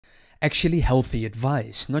Actually healthy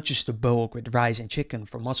advice, not just to bulk with rice and chicken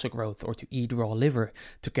for muscle growth, or to eat raw liver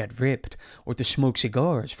to get ripped, or to smoke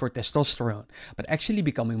cigars for testosterone, but actually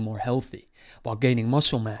becoming more healthy while gaining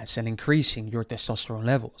muscle mass and increasing your testosterone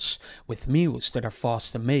levels with meals that are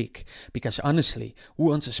fast to make. Because honestly, who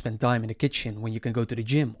wants to spend time in the kitchen when you can go to the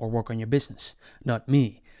gym or work on your business? Not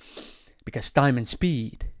me. Because time and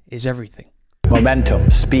speed is everything. Momentum,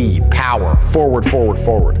 speed, power, forward, forward,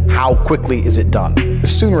 forward. How quickly is it done? The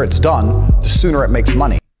sooner it's done, the sooner it makes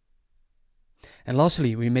money. And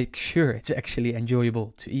lastly, we make sure it's actually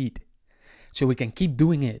enjoyable to eat, so we can keep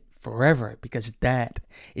doing it forever, because that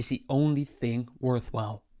is the only thing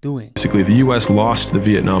worthwhile doing. Basically, the U.S. lost the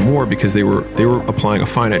Vietnam War because they were applying a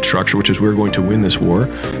finite structure, which is we're going to win this war,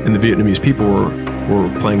 and the Vietnamese people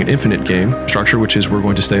were playing an infinite game structure, which is we're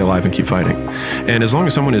going to stay alive and keep fighting. And as long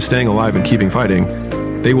as someone is staying alive and keeping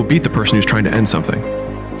fighting, they will beat the person who's trying to end something.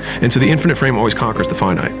 And so the infinite frame always conquers the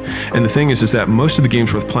finite. And the thing is that most of the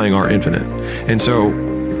games worth playing are infinite. And so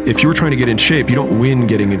if you're trying to get in shape, you don't win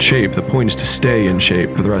getting in shape. The point is to stay in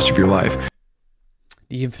shape for the rest of your life.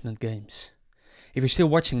 The infinite games. If you're still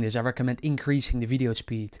watching this, I recommend increasing the video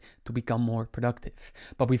speed to become more productive.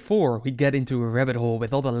 But before we get into a rabbit hole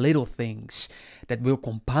with all the little things that will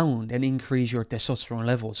compound and increase your testosterone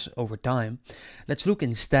levels over time, let's look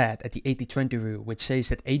instead at the 80-20 rule, which says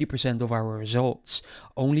that 80% of our results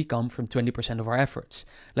only come from 20% of our efforts.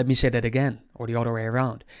 Let me say that again, or the other way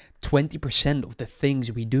around. 20% of the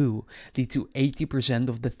things we do lead to 80%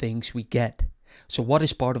 of the things we get. So what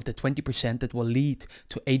is part of the 20% that will lead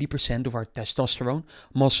to 80% of our testosterone,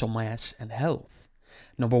 muscle mass, and health?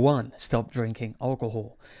 Number 1, stop drinking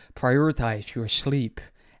alcohol. Prioritize your sleep.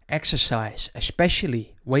 Exercise,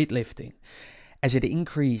 especially weightlifting, as it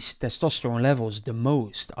increases testosterone levels the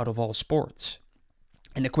most out of all sports.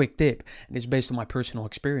 And a quick tip, and this is based on my personal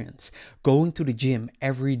experience, going to the gym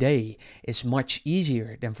every day is much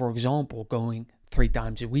easier than, for example, going 3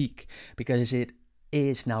 times a week, because it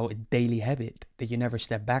is now a daily habit that you never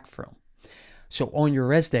step back from. So on your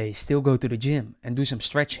rest day, still go to the gym and do some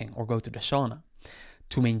stretching or go to the sauna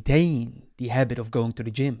to maintain the habit of going to the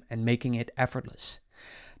gym and making it effortless.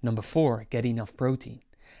 Number 4, get enough protein.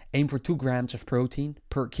 Aim for 2 grams of protein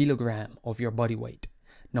per kilogram of your body weight.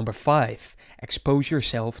 Number 5, expose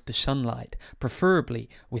yourself to sunlight, preferably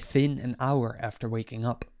within an hour after waking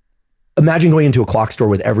up. Imagine going into a clock store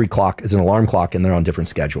with every clock as an alarm clock and they're on different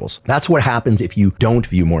schedules. That's what happens if you don't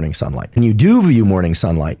view morning sunlight. And you do view morning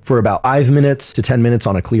sunlight for about 5 minutes to 10 minutes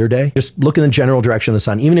on a clear day. Just look in the general direction of the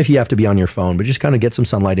sun, even if you have to be on your phone, but just kind of get some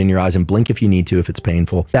sunlight in your eyes and blink if you need to, if it's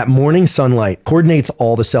painful. That morning sunlight coordinates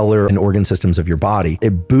all the cellular and organ systems of your body.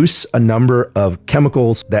 It boosts a number of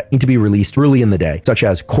chemicals that need to be released early in the day, such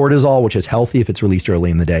as cortisol, which is healthy if it's released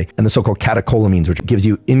early in the day, and the so-called catecholamines, which gives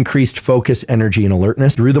you increased focus, energy, and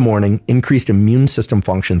alertness through the morning, increased immune system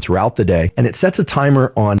function throughout the day, and it sets a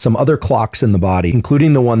timer on some other clocks in the body,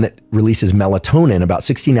 including the one that releases melatonin about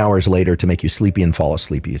 16 hours later to make you sleepy and fall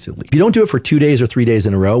asleep easily. If you don't do it for 2 days or 3 days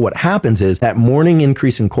in a row, what happens is that morning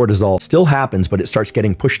increase in cortisol still happens, but it starts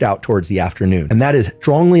getting pushed out towards the afternoon. And that is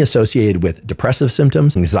strongly associated with depressive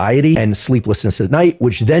symptoms, anxiety, and sleeplessness at night,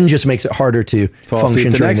 which then just makes it harder to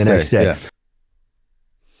function during the next day. Yeah.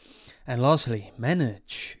 And lastly,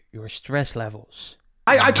 manage your stress levels.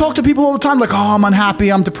 I talk to people all the time like, oh, I'm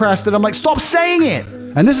unhappy, I'm depressed. And I'm like, stop saying it.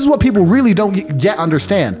 And this is what people really don't yet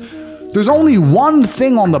understand. There's only one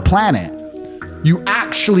thing on the planet you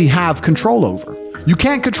actually have control over. You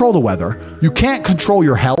can't control the weather. You can't control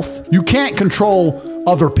your health. You can't control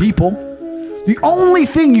other people. The only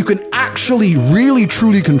thing you can actually really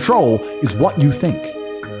truly control is what you think.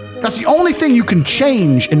 That's the only thing you can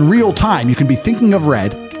change in real time. You can be thinking of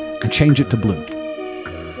red and change it to blue.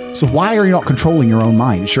 So why are you not controlling your own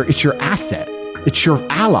mind? It's your asset. It's your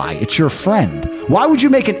ally. It's your friend. Why would you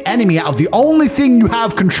make an enemy out of the only thing you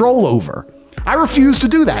have control over? I refuse to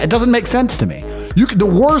do that. It doesn't make sense to me. The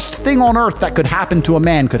worst thing on earth that could happen to a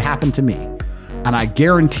man could happen to me. And I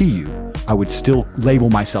guarantee you, I would still label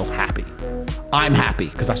myself happy. I'm happy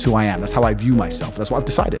because that's who I am. That's how I view myself. That's what I've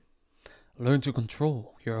decided. Learn to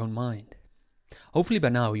control your own mind. Hopefully by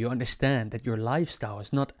now you understand that your lifestyle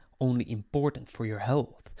is not only important for your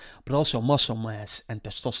health, but also muscle mass and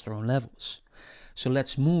testosterone levels. So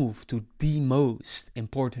let's move to the most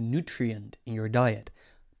important nutrient in your diet,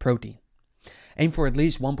 protein. Aim for at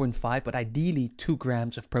least 1.5, but ideally 2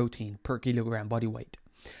 grams of protein per kilogram body weight.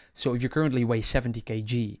 So if you currently weigh 70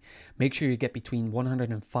 kg, make sure you get between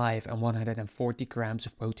 105 and 140 grams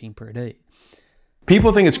of protein per day.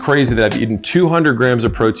 People think it's crazy that I've eaten 200 grams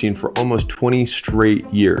of protein for almost 20 straight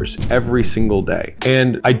years, every single day.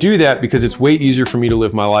 And I do that because it's way easier for me to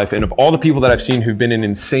live my life. And of all the people that I've seen who've been in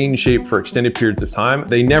insane shape for extended periods of time,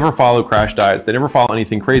 they never follow crash diets. They never follow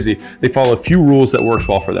anything crazy. They follow a few rules that works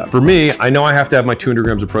well for them. For me, I know I have to have my 200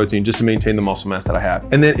 grams of protein just to maintain the muscle mass that I have.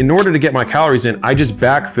 And then in order to get my calories in, I just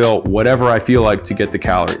backfill whatever I feel like to get the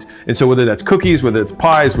calories. And so whether that's cookies, whether it's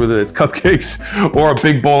pies, whether it's cupcakes, or a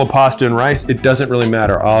big bowl of pasta and rice, it doesn't really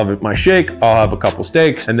matter. I'll have my shake, I'll have a couple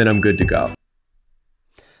steaks, and then I'm good to go.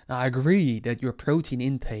 Now, I agree that your protein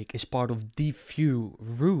intake is part of the few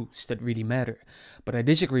rules that really matter, but I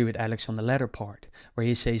disagree with Alex on the latter part, where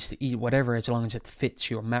he says to eat whatever as long as it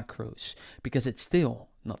fits your macros, because it's still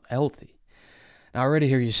not healthy. Now, I already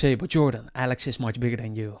hear you say, but Jordan, Alex is much bigger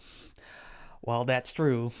than you. Well, that's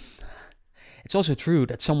true. It's also true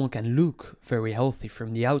that someone can look very healthy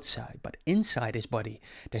from the outside, but inside his body,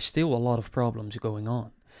 there's still a lot of problems going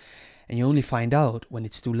on. And you only find out when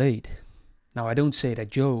it's too late. Now, I don't say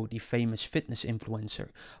that Joe, the famous fitness influencer,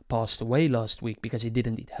 passed away last week because he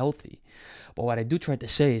didn't eat healthy. But what I do try to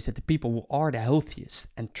say is that the people who are the healthiest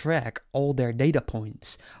and track all their data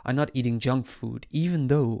points are not eating junk food, even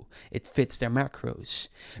though it fits their macros.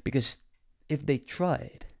 Because if they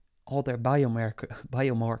tried, all their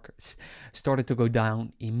biomarkers started to go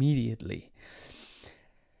down immediately.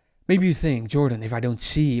 Maybe you think, Jordan, if I don't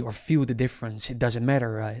see or feel the difference, it doesn't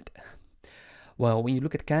matter, right? Well, when you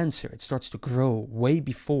look at cancer, it starts to grow way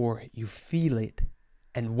before you feel it.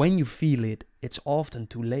 And when you feel it, it's often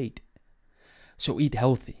too late. So eat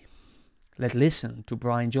healthy. Let's listen to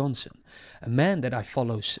Brian Johnson, a man that I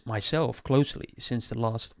follow myself closely since the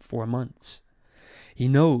last 4 months. He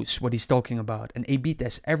knows what he's talking about, and A/B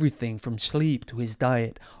tests everything from sleep to his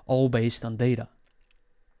diet, all based on data.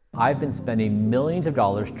 I've been spending millions of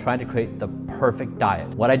dollars trying to create the perfect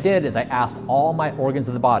diet. What I did is I asked all my organs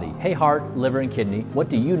of the body, hey heart, liver, and kidney, what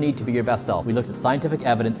do you need to be your best self? We looked at scientific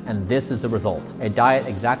evidence, and this is the result. A diet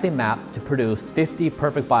exactly mapped to produce 50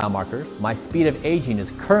 perfect biomarkers. My speed of aging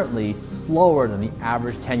is currently slower than the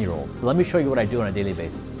average 10-year-old. So let me show you what I do on a daily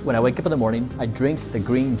basis. When I wake up in the morning, I drink the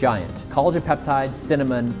Green Giant. Collagen peptides,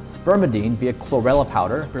 cinnamon, spermidine via chlorella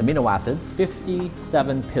powder, amino acids,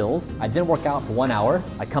 57 pills. I then work out for 1 hour.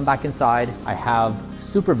 I come back inside, I have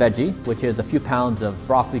Super Veggie, which is a few pounds of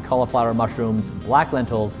broccoli, cauliflower, mushrooms, black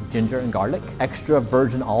lentils, ginger, and garlic, extra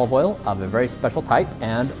virgin olive oil of a very special type,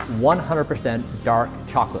 and 100% dark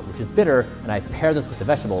chocolate, which is bitter, and I pair this with the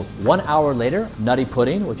vegetables. 1 hour later, nutty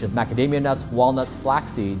pudding, which is macadamia nuts, walnuts,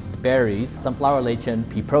 flax seeds, berries, sunflower lecithin,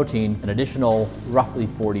 pea protein, an additional roughly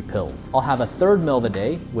 40 pills. I'll have a third meal of the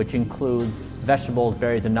day, which includes vegetables,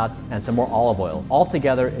 berries, and nuts, and some more olive oil.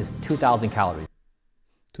 Altogether is 2,000 calories.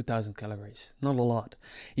 2,000 calories, not a lot.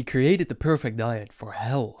 He created the perfect diet for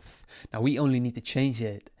health. Now we only need to change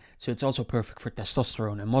it so it's also perfect for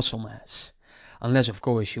testosterone and muscle mass. Unless, of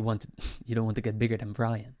course, you don't want to get bigger than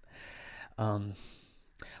Brian.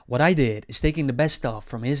 What I did is taking the best stuff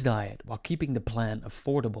from his diet while keeping the plan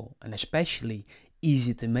affordable and especially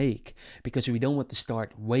easy to make, because we don't want to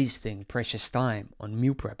start wasting precious time on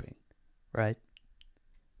meal prepping, right?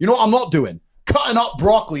 You know what I'm not doing? Cutting up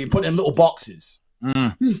broccoli and putting it in little boxes.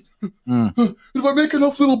 If I make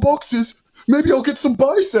enough little boxes, maybe I'll get some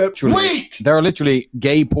biceps. Weak! There are literally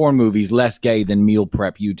gay porn movies less gay than meal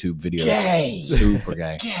prep YouTube videos. Gay! Super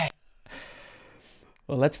gay. Gay.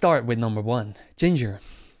 Well, let's start with number 1, ginger.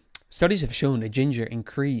 Studies have shown that ginger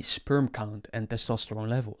increase sperm count and testosterone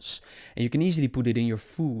levels, and you can easily put it in your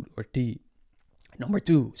food or tea. Number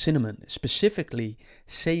 2, cinnamon, specifically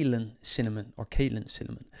Ceylon cinnamon or Ceylon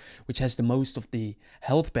cinnamon, which has the most of the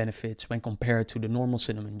health benefits when compared to the normal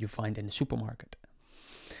cinnamon you find in the supermarket.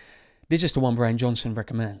 This is the one Brian Johnson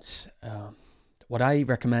recommends. What I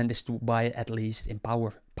recommend is to buy it at least in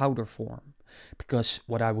powder form, because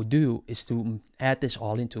what I would do is to add this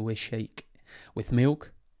all into a shake with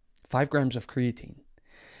milk, 5 grams of creatine,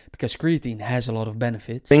 because creatine has a lot of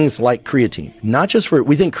benefits. Things like creatine, not just for,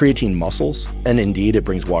 we think creatine muscles, and indeed it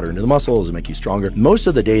brings water into the muscles and make you stronger. Most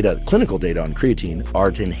of the data, clinical data on creatine,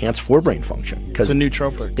 are to enhance forebrain function. It's a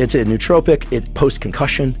nootropic. It's a nootropic, it's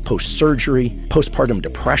post-concussion, post-surgery, postpartum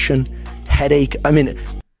depression, headache,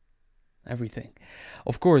 everything.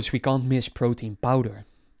 Of course, we can't miss protein powder,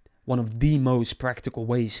 one of the most practical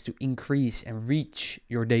ways to increase and reach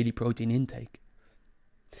your daily protein intake.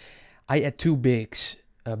 I add 2 big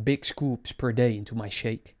scoops per day into my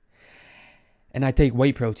shake. And I take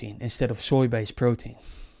whey protein instead of soy-based protein,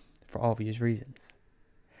 for obvious reasons.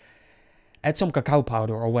 Add some cacao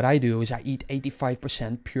powder, or what I do is I eat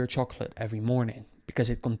 85% pure chocolate every morning, because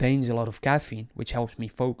it contains a lot of caffeine, which helps me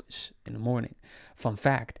focus in the morning. Fun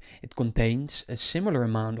fact, it contains a similar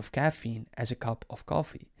amount of caffeine as a cup of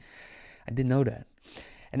coffee. I didn't know that.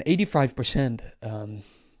 And 85%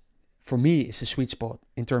 for me is the sweet spot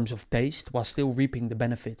in terms of taste, while still reaping the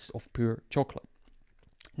benefits of pure chocolate.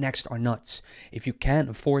 Next are nuts. If you can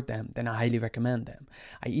afford them, then I highly recommend them.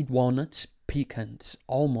 I eat walnuts, pecans,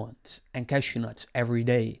 almonds, and cashew nuts every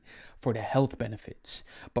day for the health benefits.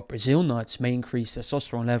 But Brazil nuts may increase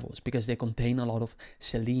testosterone levels because they contain a lot of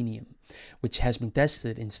selenium, which has been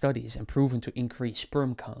tested in studies and proven to increase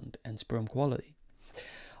sperm count and sperm quality.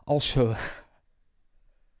 Also,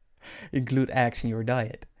 include eggs in your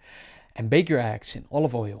diet. And bake your eggs in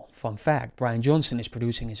olive oil. Fun fact, Brian Johnson is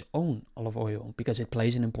producing his own olive oil because it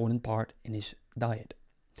plays an important part in his diet.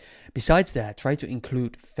 Besides that, try to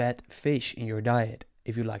include fat fish in your diet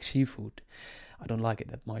if you like seafood. I don't like it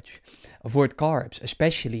that much. Avoid carbs,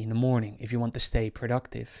 especially in the morning if you want to stay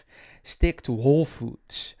productive. Stick to whole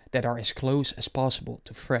foods that are as close as possible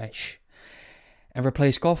to fresh. And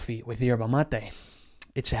replace coffee with yerba mate.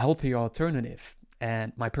 It's a healthier alternative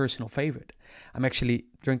and my personal favorite. I'm actually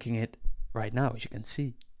drinking it right now, as you can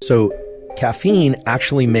see. So caffeine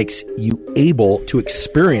actually makes you able to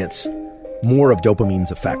experience more of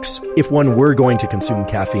dopamine's effects. If one were going to consume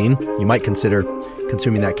caffeine, you might consider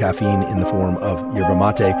consuming that caffeine in the form of yerba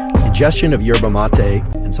mate. Ingestion of yerba mate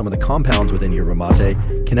and some of the compounds within yerba mate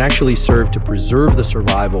can actually serve to preserve the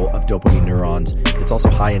survival of dopamine neurons. It's also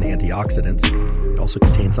high in antioxidants. It also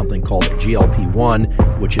contains something called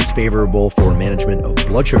GLP-1, which is favorable for management of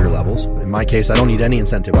blood sugar levels. In my case, I don't need any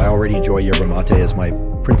incentive. I already enjoy yerba mate as my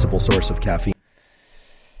principal source of caffeine.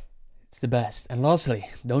 It's the best. And lastly,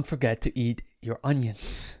 don't forget to eat your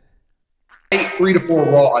onions. I ate 3 to 4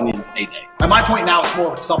 raw onions a day. At my point now, it's more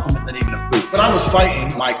of a supplement than even a food. When I was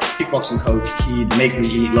fighting, my kickboxing coach, he'd make me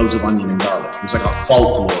eat loads of onion and garlic. It was like a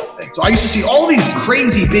folklore thing. So I used to see all these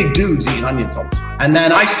crazy big dudes eating onions all the time. And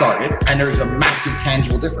then I started, and there's a massive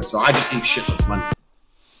tangible difference. So I just eat shit with onions.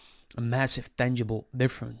 A massive tangible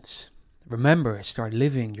difference. Remember, start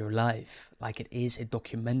living your life like it is a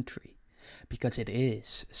documentary. Because it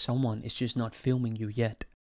is. Someone is just not filming you yet.